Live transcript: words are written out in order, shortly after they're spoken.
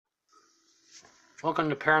Welcome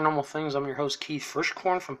to Paranormal Things. I'm your host, Keith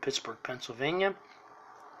Frischkorn from Pittsburgh, Pennsylvania.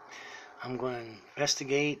 I'm going to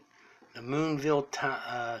investigate the Moonville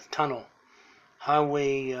Tunnel.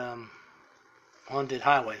 Haunted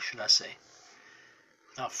highway, should I say.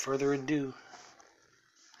 Without further ado,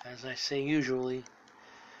 as I say usually,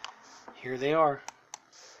 here they are.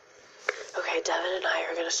 Okay, Devin and I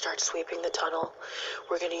are going to start sweeping the tunnel.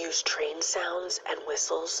 We're going to use train sounds and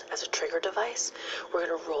whistles as a trigger device. We're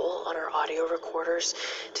going to roll on our audio recorders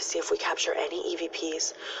to see if we capture any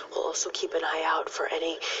EVPs. We'll also keep an eye out for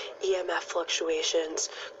any EMF fluctuations,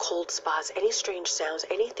 cold spots, any strange sounds,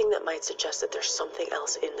 anything that might suggest that there's something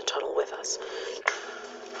else in the tunnel with us.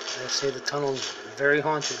 I say the tunnel's very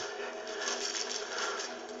haunted.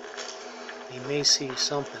 You may see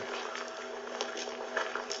something.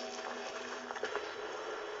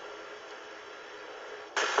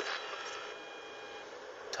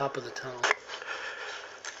 Top of the tunnel.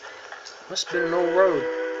 Must have been an old road.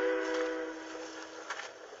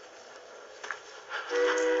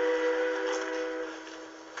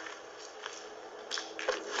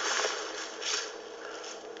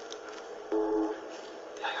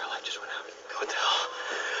 Yeah, your light just went out. What the hell?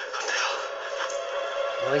 What the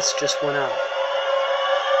hell? Lights just went out.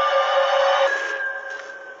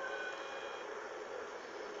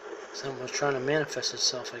 Something was trying to manifest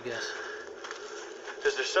itself, I guess.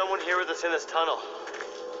 Is there someone here with us in this tunnel?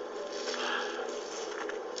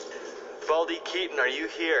 Baldy Keaton, are you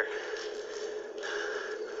here?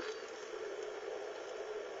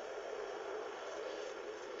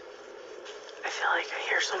 I feel like I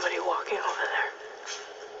hear somebody walking over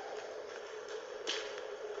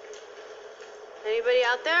there. Anybody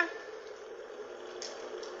out there?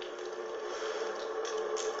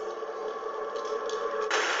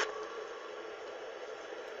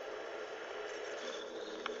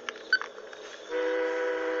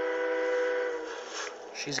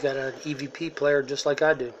 She's got an EVP player just like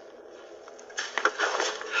I do.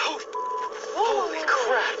 Holy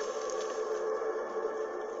crap!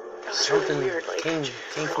 That was Something really weird. Like, came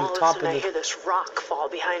from all the top of a sudden of I the... hear this rock fall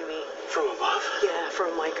behind me. From above? Yeah,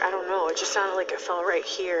 from like, I don't know. It just sounded like it fell right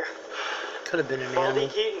here. Could have been an Baldy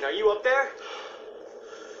animal. Keaton, are you up there?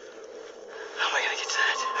 How am I gonna get to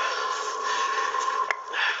that?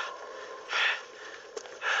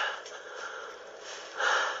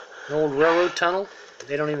 An old railroad tunnel.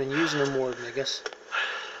 They don't even use no more, I guess.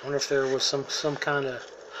 I wonder if there was some kind of...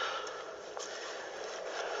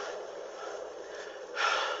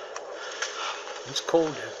 It's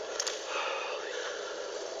cold there.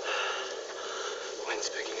 Wind's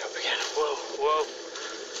picking up again. Whoa, whoa.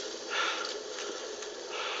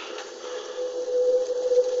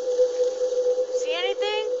 See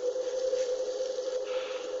anything?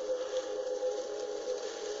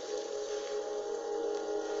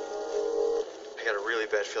 I got a really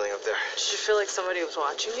bad feeling up there. Did you feel like somebody was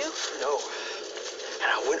watching you? No. And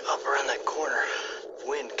I went up around that corner.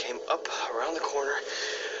 Wind came up around the corner,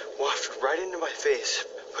 wafted right into my face,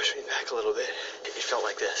 pushed me back a little bit. It felt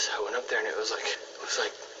like this. I went up there and it was like,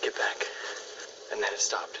 get back. And then it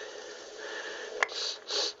stopped.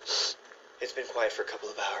 It's been quiet for a couple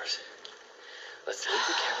of hours. Let's leave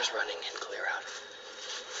the cameras running and clear out.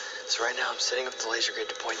 So right now I'm setting up the laser grid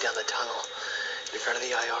to point down the tunnel in front of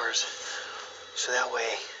the IRs. So that way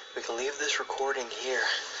we can leave this recording here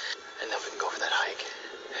and then we can go for that hike.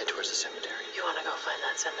 Head towards the cemetery. You want to go find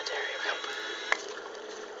that cemetery, right? Yep.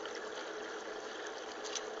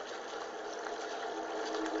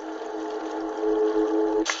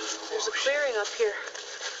 There's a clearing up here.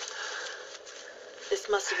 This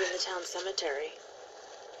must have been the town cemetery.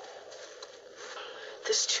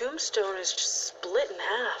 This tombstone is just split in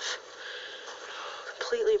half.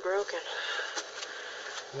 Completely broken.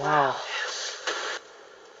 Wow.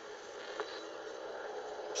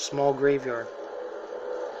 Small graveyard.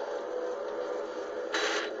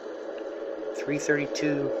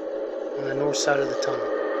 3:32 on the north side of the tunnel.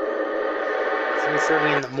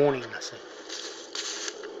 3:30 in the morning, I say.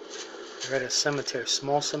 They're at a cemetery,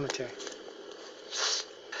 small cemetery. It's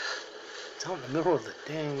out in the middle of the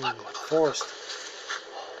dang forest. Oh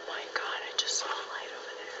my god, I just saw a light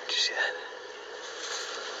over there. Did you see that?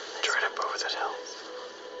 It's right up over that hill.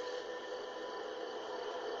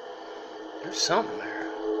 There's something there.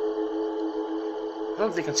 I don't know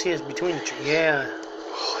if they can see us between the trees. Yeah.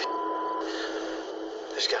 Holy.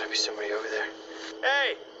 There's gotta be somebody over there.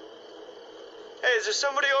 Hey! Hey, is there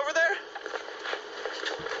somebody over there?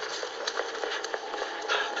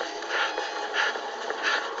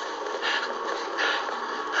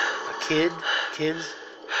 Kids.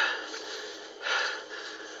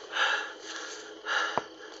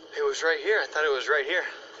 It was right here. I thought it was right here.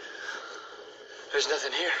 There's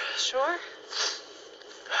nothing here. Sure?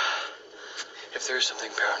 If there's something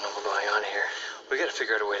paranormal going on here, we gotta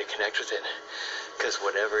figure out a way to connect with it. Because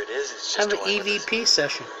whatever it is, it's just Have an toying with us. EVP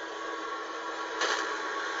session.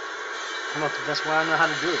 Come up, that's why I know how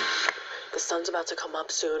to do it. The sun's about to come up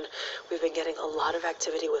soon. We've been getting a lot of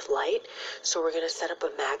activity with light, so we're going to set up a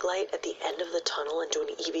mag light at the end of the tunnel and do an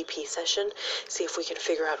EVP session, see if we can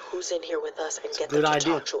figure out who's in here with us and get them to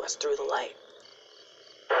talk to us through the light.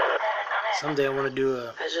 Someday I want to do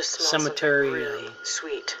a I just smell cemetery something really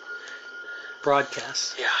sweet.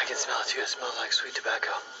 broadcast. Yeah, I can smell it too. It smells like sweet tobacco.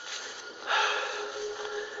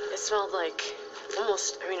 It smelled like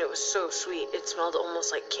almost, it was so sweet. It smelled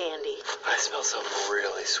almost like candy. I smell something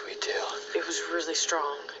really sweet too. It was really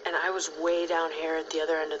strong. And I was way down here at the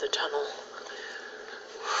other end of the tunnel.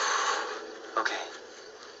 Okay.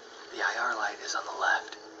 The IR light is on the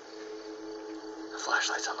left. The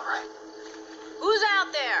flashlight's on the right. Who's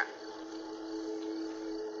out there?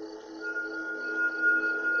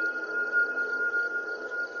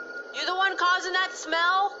 You the one causing that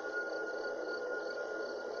smell?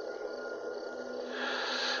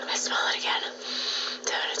 I smell it again.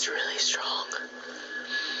 Devin, it's really strong.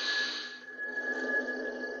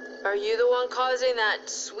 Are you the one causing that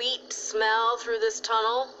sweet smell through this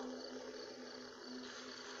tunnel?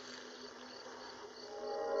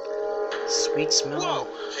 Sweet smell. Whoa!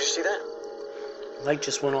 Did you see that? Light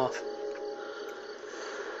just went off.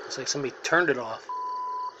 It's like somebody turned it off.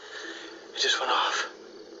 It just went off.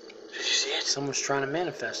 Did you see it? Someone's trying to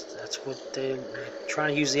manifest. That's what they're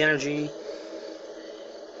trying to use the energy.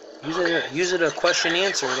 Use it a question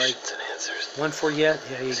answer, like Questions and answers. one for yeah.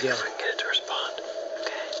 There you See go. if we can get it to respond.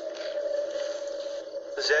 Okay.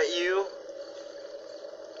 Is that you?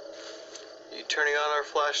 You turning on our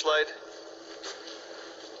flashlight?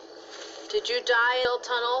 Did you die in the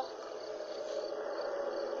tunnel?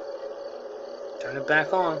 Turn it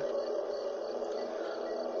back on.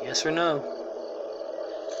 Yes or no?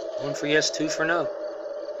 One for yes, two for no.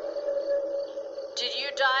 Did you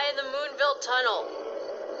die in the Moonville tunnel?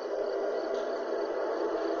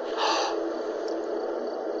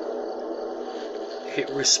 It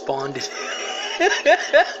responded. There's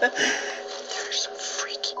some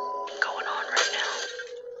freaky going on right now.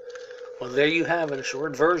 Well, there you have it, a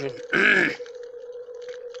short version. It's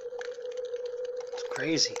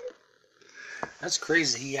crazy. That's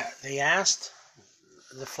crazy. They asked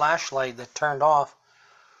the flashlight that turned off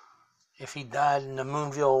if he died in the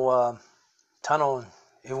Moonville tunnel, and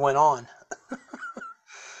it went on.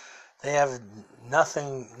 They have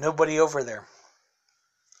nobody over there.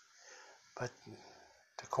 But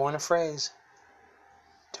to coin a phrase,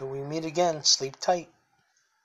 till we meet again, sleep tight.